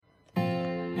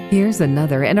Here's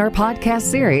another in our podcast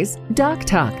series, Doc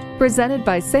Talk, presented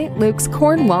by St. Luke's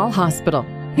Cornwall Hospital.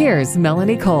 Here's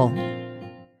Melanie Cole.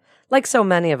 Like so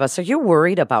many of us, are you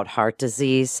worried about heart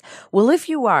disease? Well, if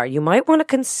you are, you might want to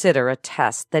consider a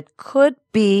test that could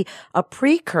be a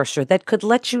precursor that could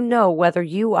let you know whether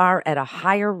you are at a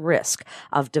higher risk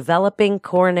of developing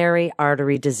coronary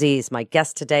artery disease. My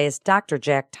guest today is Dr.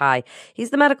 Jack Tighe. He's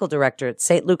the medical director at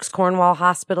St. Luke's Cornwall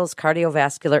Hospital's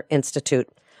Cardiovascular Institute.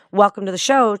 Welcome to the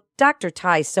show, Dr.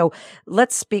 Tighe. So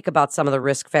let's speak about some of the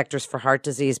risk factors for heart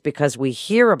disease, because we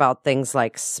hear about things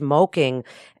like smoking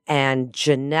and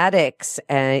genetics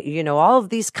and, all of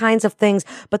these kinds of things.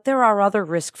 But there are other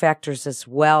risk factors as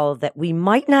well that we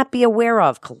might not be aware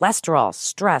of: cholesterol,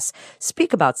 stress.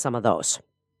 Speak about some of those.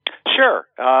 Sure.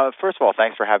 First of all,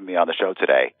 thanks for having me on the show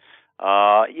today.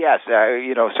 Yes,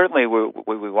 certainly what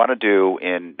we want to do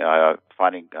in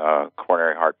finding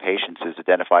coronary heart patients is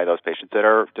identify those patients that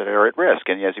are at risk.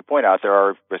 And as you point out, there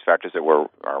are risk factors that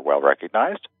are well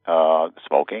recognized.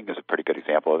 Smoking is a pretty good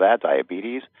example of that.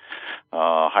 Diabetes,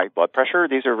 high blood pressure.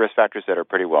 These are risk factors that are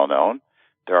pretty well known.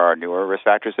 There are newer risk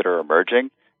factors that are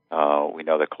emerging. We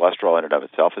know that cholesterol in and of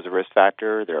itself is a risk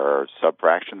factor. There are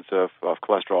subfractions of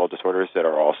cholesterol disorders that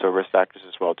are also risk factors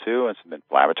as well, too, and some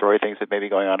inflammatory things that may be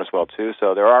going on as well, too.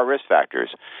 So there are risk factors.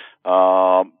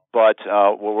 But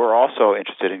what we're also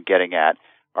interested in getting at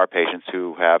are patients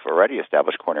who have already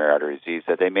established coronary artery disease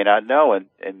that they may not know.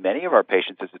 And many of our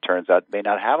patients, as it turns out, may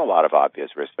not have a lot of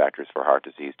obvious risk factors for heart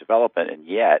disease development, and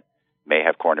yet may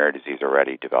have coronary disease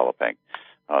already developing.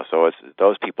 So it's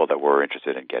those people that we're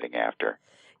interested in getting after.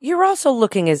 You're also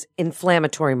looking at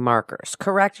inflammatory markers,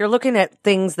 correct? You're looking at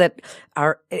things that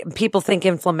are, people think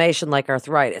inflammation like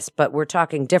arthritis, but we're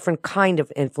talking different kind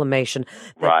of inflammation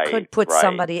that could put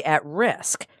somebody at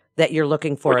risk that you're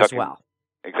looking for as well.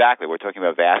 Exactly. We're talking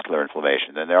about vascular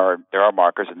inflammation. And there are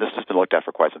markers, and this has been looked at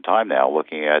for quite some time now,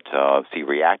 looking at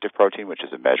C-reactive protein, which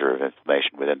is a measure of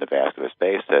inflammation within the vascular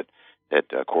space that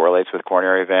correlates with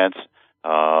coronary events.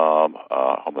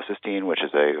 Homocysteine, which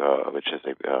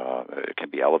can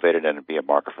be elevated and be a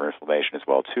marker for inflammation as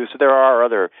well too. So there are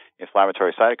other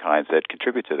inflammatory cytokines that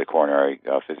contribute to the coronary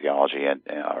physiology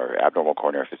or abnormal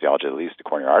coronary physiology that leads to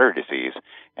coronary artery disease,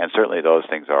 and certainly those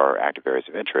things are active areas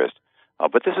of interest.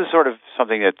 But this is sort of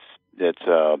something that's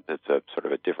a sort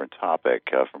of a different topic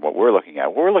from what we're looking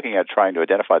at. We're looking at trying to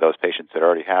identify those patients that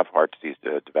already have heart disease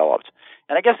developed.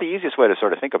 And I guess the easiest way to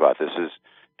sort of think about this is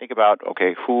think about,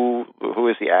 okay, who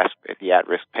is the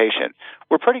at-risk patient?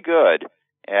 We're pretty good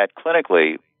at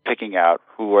clinically picking out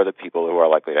who are the people who are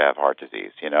likely to have heart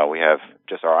disease. We have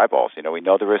just our eyeballs. We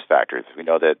know the risk factors. We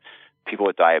know that people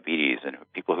with diabetes and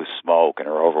people who smoke and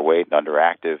are overweight and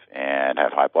underactive and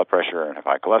have high blood pressure and have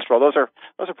high cholesterol, those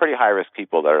are pretty high-risk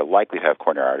people that are likely to have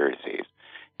coronary artery disease.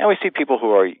 And we see people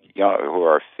who are who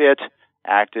are fit,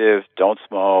 active, don't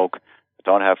smoke,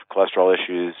 don't have cholesterol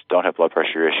issues, don't have blood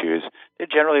pressure issues. They're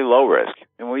generally low risk.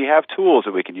 And we have tools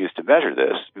that we can use to measure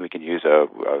this. We can use a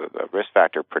risk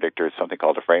factor predictor, something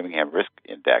called a Framingham Risk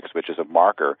Index, which is a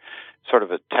marker, sort of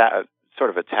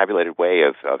a tabulated way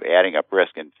of adding up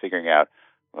risk and figuring out,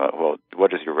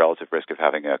 what is your relative risk of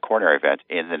having a coronary event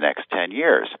in the next 10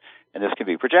 years? And this can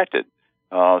be projected.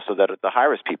 So that the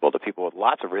high-risk people, the people with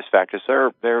lots of risk factors, they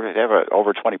have an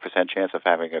over 20% chance of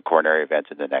having a coronary event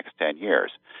in the next 10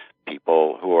 years.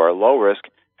 People who are low risk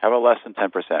have a less than 10%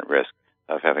 risk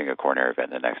of having a coronary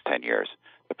event in the next 10 years.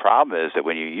 The problem is that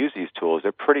when you use these tools,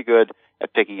 they're pretty good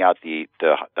at picking out the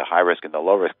high-risk and the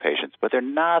low-risk patients, but they're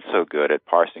not so good at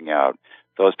parsing out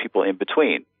those people in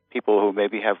between, people who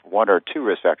maybe have one or two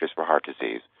risk factors for heart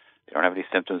disease. They don't have any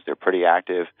symptoms. They're pretty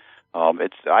active.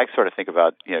 I sort of think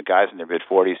about guys in their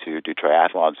mid-40s who do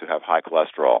triathlons who have high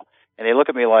cholesterol, and they look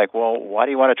at me like, well, why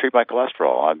do you want to treat my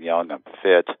cholesterol? I'm young, I'm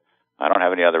fit, I don't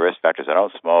have any other risk factors, I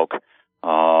don't smoke,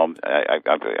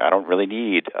 I don't really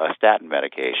need a statin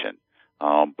medication.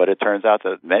 But it turns out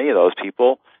that many of those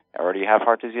people already have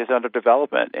heart disease under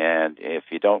development, and if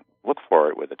you don't look for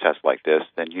it with a test like this,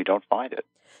 then you don't find it.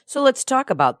 So let's talk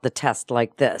about the test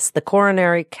like this, the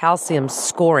coronary calcium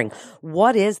scoring.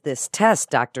 What is this test,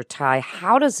 Dr. Tighe?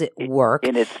 How does it work?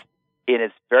 In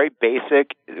its very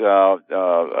basic, the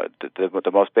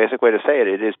most basic way to say it,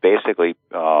 it is basically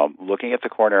looking at the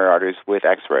coronary arteries with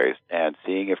X-rays and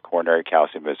seeing if coronary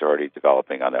calcium is already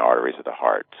developing on the arteries of the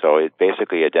heart. So it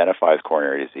basically identifies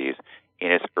coronary disease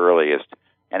in its earliest,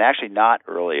 and actually not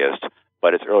earliest,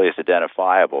 but its earliest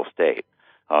identifiable state.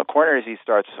 Coronary disease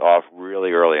starts off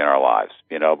really early in our lives.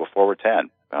 Before we're 10,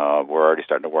 we're already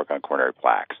starting to work on coronary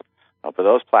plaques. But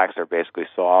those plaques are basically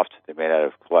soft. They're made out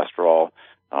of cholesterol.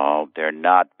 They're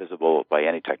not visible by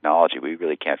any technology. We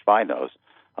really can't find those.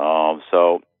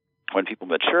 So when people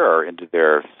mature into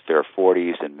their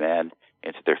 40s in men,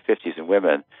 into their 50s in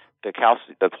women, the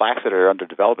plaques that are under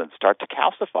development start to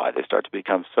calcify. They start to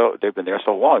become they've been there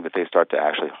so long that they start to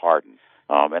actually harden.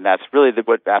 And that's really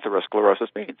what atherosclerosis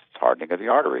means. It's hardening of the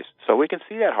arteries. So we can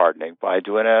see that hardening by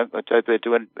doing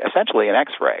essentially an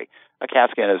X-ray. A CAT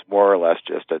scan is more or less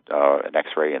just an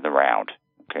X-ray in the round.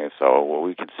 Okay, so what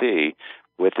we can see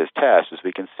with this test is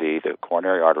we can see the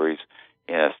coronary arteries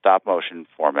in a stop-motion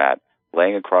format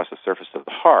laying across the surface of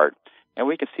the heart, and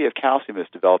we can see if calcium is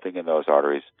developing in those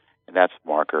arteries, and that's a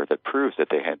marker that proves that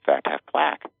they, in fact, have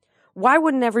plaque. Why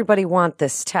wouldn't everybody want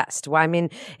this test? Well, I mean,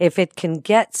 if it can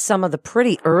get some of the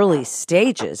pretty early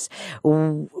stages,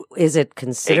 is it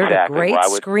considered a great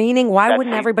screening? Why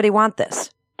wouldn't everybody want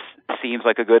this? Seems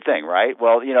like a good thing, right?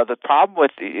 Well, the problem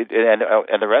with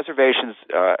and the reservations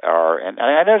are, and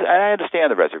I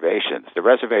understand the reservations. The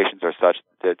reservations are such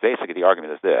that basically the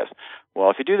argument is this: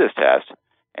 well, if you do this test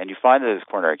and you find that there's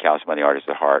coronary calcium on the arteries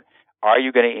of the heart, are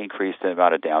you going to increase the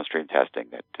amount of downstream testing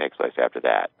that takes place after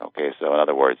that? Okay, so in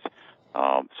other words,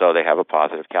 so they have a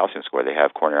positive calcium score. They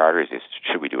have coronary artery disease.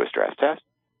 Should we do a stress test?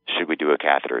 Should we do a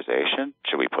catheterization?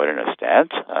 Should we put in a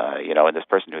stent? And this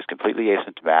person who's completely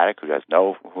asymptomatic, who has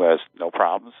no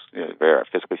problems, very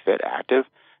physically fit, active.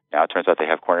 Now it turns out they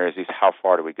have coronary disease. How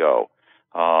far do we go?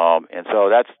 And so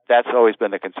that's always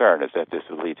been the concern, is that this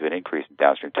will lead to an increase in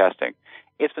downstream testing.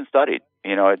 It's been studied.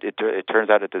 It turns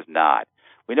out it does not.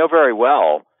 We know very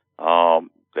well,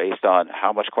 based on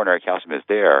how much coronary calcium is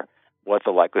there, what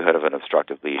the likelihood of an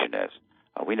obstructive lesion is.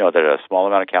 We know that a small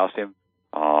amount of calcium,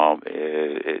 I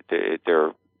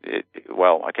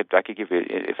could give you,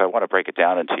 if I want to break it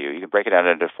down you can break it down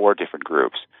into 4 different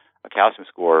groups. A calcium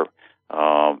score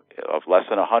of less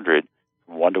than 100,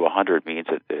 1 to 100 means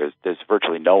that there's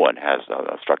virtually no one has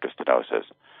obstructive stenosis.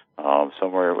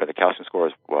 Somewhere where the calcium score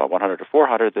is 100 to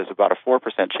 400, there's about a 4%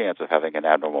 chance of having an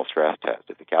abnormal stress test.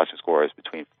 If the calcium score is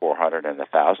between 400 and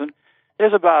 1,000,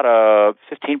 there's about a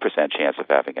 15% chance of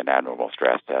having an abnormal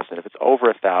stress test. And if it's over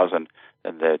 1,000,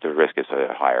 then the risk is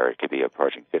higher. It could be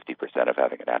approaching 50% of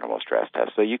having an abnormal stress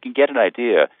test. So you can get an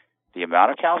idea, the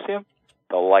amount of calcium,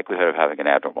 the likelihood of having an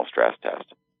abnormal stress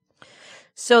test.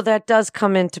 So that does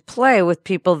come into play with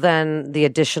people then, the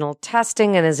additional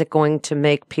testing, and is it going to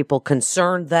make people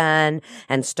concerned then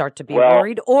and start to be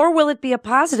worried? Or will it be a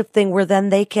positive thing where then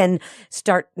they can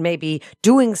start maybe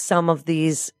doing some of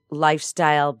these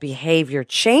lifestyle behavior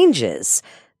changes?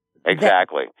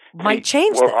 Exactly. Might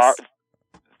change this.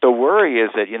 The worry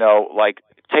is that,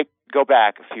 go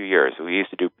back a few years. We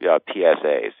used to do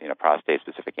PSAs,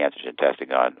 prostate-specific antigen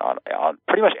testing on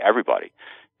pretty much everybody.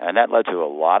 And that led to a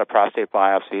lot of prostate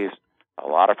biopsies, a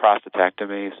lot of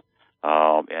prostatectomies,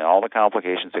 and all the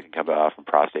complications that can come out from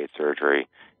prostate surgery.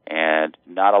 And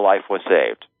not a life was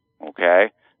saved.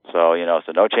 Okay? So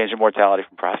no change in mortality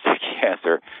from prostate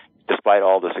cancer, despite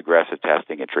all this aggressive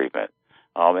testing and treatment.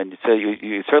 And so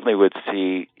you certainly would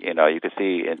see, you could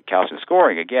see in calcium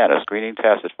scoring, again, a screening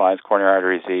test that finds coronary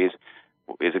artery disease.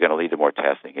 Is it going to lead to more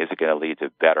testing? Is it going to lead to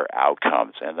better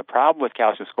outcomes? And the problem with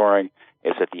calcium scoring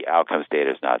is that the outcomes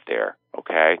data is not there,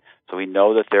 okay? So we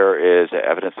know that there is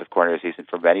evidence of coronary disease, and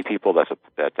for many people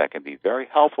that can be very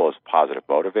helpful as a positive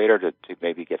motivator to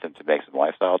maybe get them to make some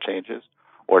lifestyle changes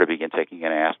or to begin taking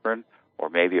an aspirin, or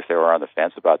maybe if they were on the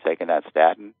fence about taking that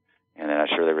statin and they're not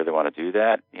sure they really want to do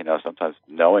that, sometimes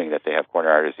knowing that they have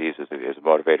coronary disease is a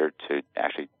motivator to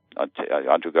actually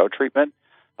undergo treatment.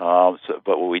 But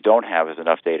what we don't have is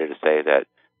enough data to say that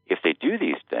if they do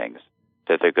these things,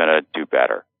 that they're going to do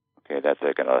better. Okay, that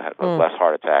they're going to have less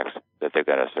heart attacks, that they're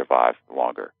going to survive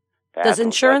longer. Does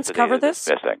insurance cover this?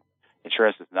 Missing.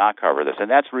 Insurance does not cover this, and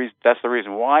that's the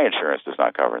reason why insurance does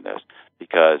not cover this,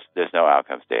 because there's no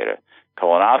outcomes data.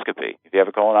 Colonoscopy. If you have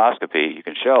a colonoscopy, you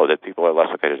can show that people are less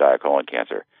likely to die of colon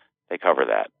cancer. They cover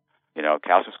that.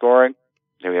 Calcium scoring,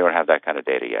 we don't have that kind of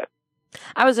data yet.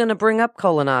 I was going to bring up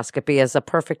colonoscopy as a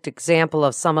perfect example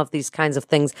of some of these kinds of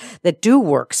things that do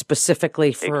work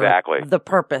specifically for the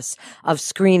purpose of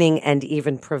screening and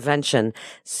even prevention.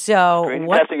 So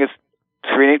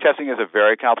Screening testing is a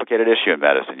very complicated issue in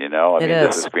medicine,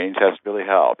 Does a screening test really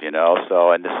help,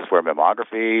 So, and this is where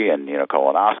mammography and,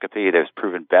 colonoscopy, there's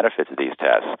proven benefit to these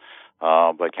tests.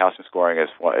 But calcium scoring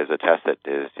is a test that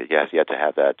has yet to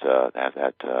have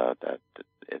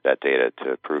that data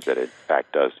to prove that it, in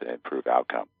fact, does improve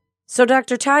outcome. So,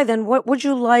 Dr. Ty, then what would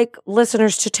you like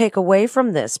listeners to take away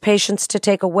from this, patients to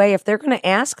take away if they're going to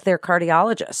ask their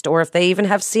cardiologist, or if they even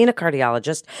have seen a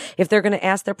cardiologist, if they're going to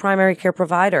ask their primary care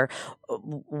provider,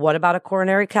 what about a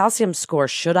coronary calcium score?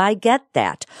 Should I get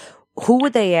that? Who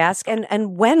would they ask,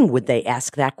 and when would they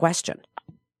ask that question?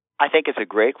 I think it's a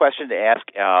great question to ask,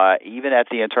 even at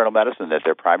the internal medicine, at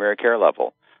their primary care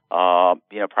level.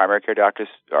 Primary care doctors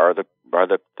are the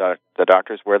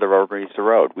doctors where the rubber meets the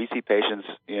road. We see patients,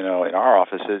 in our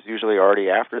offices usually already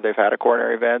after they've had a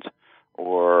coronary event,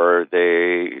 or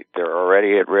they're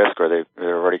already at risk, or they've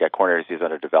already got coronary disease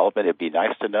under development. It'd be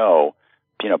nice to know,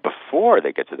 before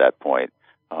they get to that point.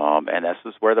 And this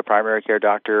is where the primary care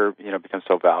doctor, becomes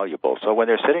so valuable. So when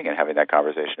they're sitting and having that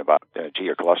conversation about, gee,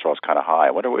 your cholesterol is kind of high,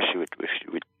 I wonder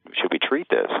should we treat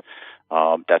this?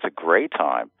 That's a great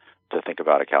time to think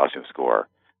about a calcium score.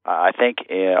 I think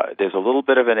there's a little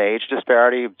bit of an age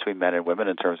disparity between men and women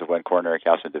in terms of when coronary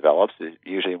calcium develops.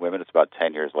 Usually in women, it's about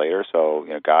 10 years later. So,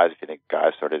 guys, if you think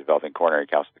guys started developing coronary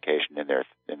calcification in their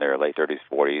late 30s,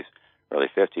 40s, early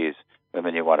 50s,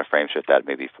 women, you want to frame shift that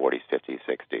maybe 40s, 50s,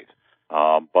 60s.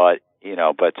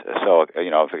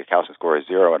 If a calcium score is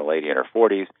 0 in a lady in her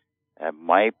 40s, that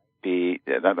might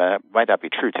not be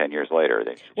true 10 years later.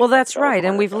 Well, that's right.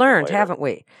 And we've learned, haven't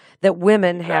we, that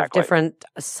women have different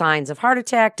signs of heart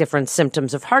attack, different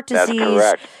symptoms of heart disease. That's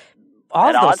correct. All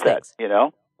and of those onset, things.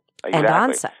 Exactly. And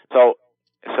onset.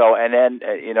 And then,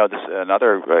 this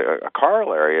another a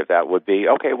corollary of that would be,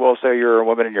 okay, well, so you're a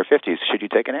woman in your 50s, should you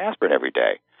take an aspirin every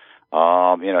day?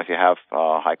 If you have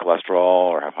high cholesterol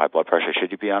or have high blood pressure,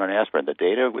 should you be on an aspirin? The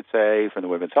data would say from the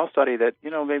Women's Health Study that,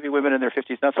 maybe women in their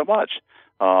 50s, not so much,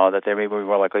 that they may be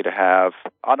more likely to have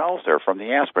an ulcer from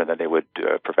the aspirin than they would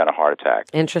prevent a heart attack.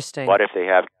 Interesting. But if they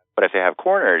have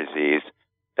coronary disease,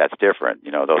 that's different.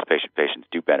 Those patients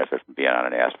do benefit from being on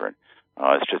an aspirin.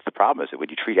 It's just the problem is that when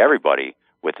you treat everybody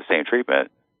with the same treatment,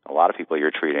 a lot of people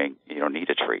you're treating, you don't need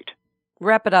to treat.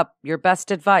 Wrap it up, your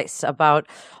best advice about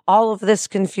all of this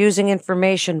confusing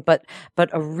information, but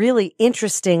a really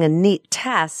interesting and neat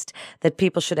test that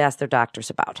people should ask their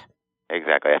doctors about.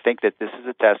 Exactly. I think that this is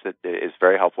a test that is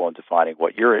very helpful in defining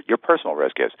what your personal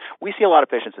risk is. We see a lot of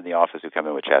patients in the office who come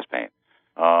in with chest pain,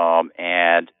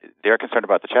 and they're concerned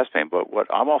about the chest pain, but what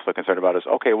I'm also concerned about is,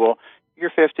 okay, well, you're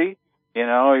 50,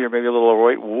 you're maybe a little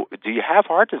overweight. Do you have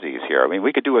heart disease here? I mean,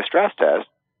 we could do a stress test,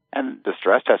 and the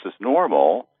stress test is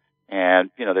normal, and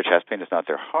their chest pain is not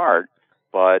their heart,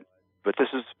 but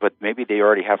maybe they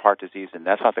already have heart disease, and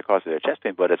that's not the cause of their chest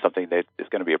pain, but it's something that is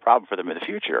going to be a problem for them in the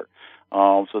future.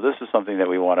 So this is something that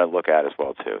we want to look at as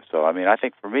well too. So I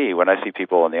think for me, when I see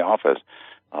people in the office,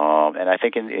 and I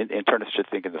think internists should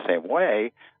think in the same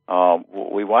way,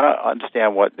 we want to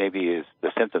understand what maybe is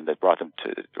the symptom that brought them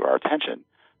to our attention.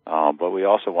 But we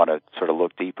also want to sort of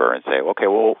look deeper and say, okay,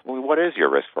 well, what is your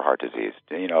risk for heart disease?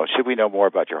 Should we know more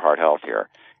about your heart health here?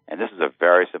 And this is a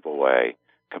very simple way,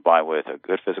 combined with a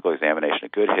good physical examination, a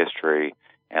good history,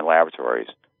 and laboratories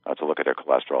to look at their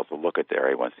cholesterol, to look at their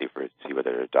A1C, see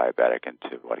whether they're diabetic and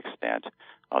to what extent.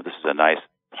 This is a nice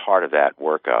part of that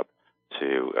workup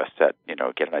to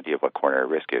get an idea of what coronary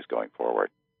risk is going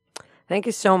forward. Thank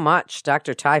you so much,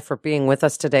 Dr. Ty, for being with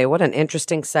us today. What an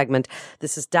interesting segment.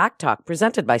 This is Doc Talk,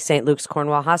 presented by St. Luke's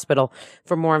Cornwall Hospital.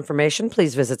 For more information,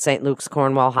 please visit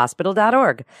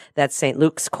stlukescornwallhospital.org. That's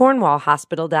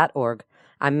stlukescornwallhospital.org.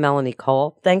 I'm Melanie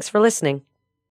Cole. Thanks for listening.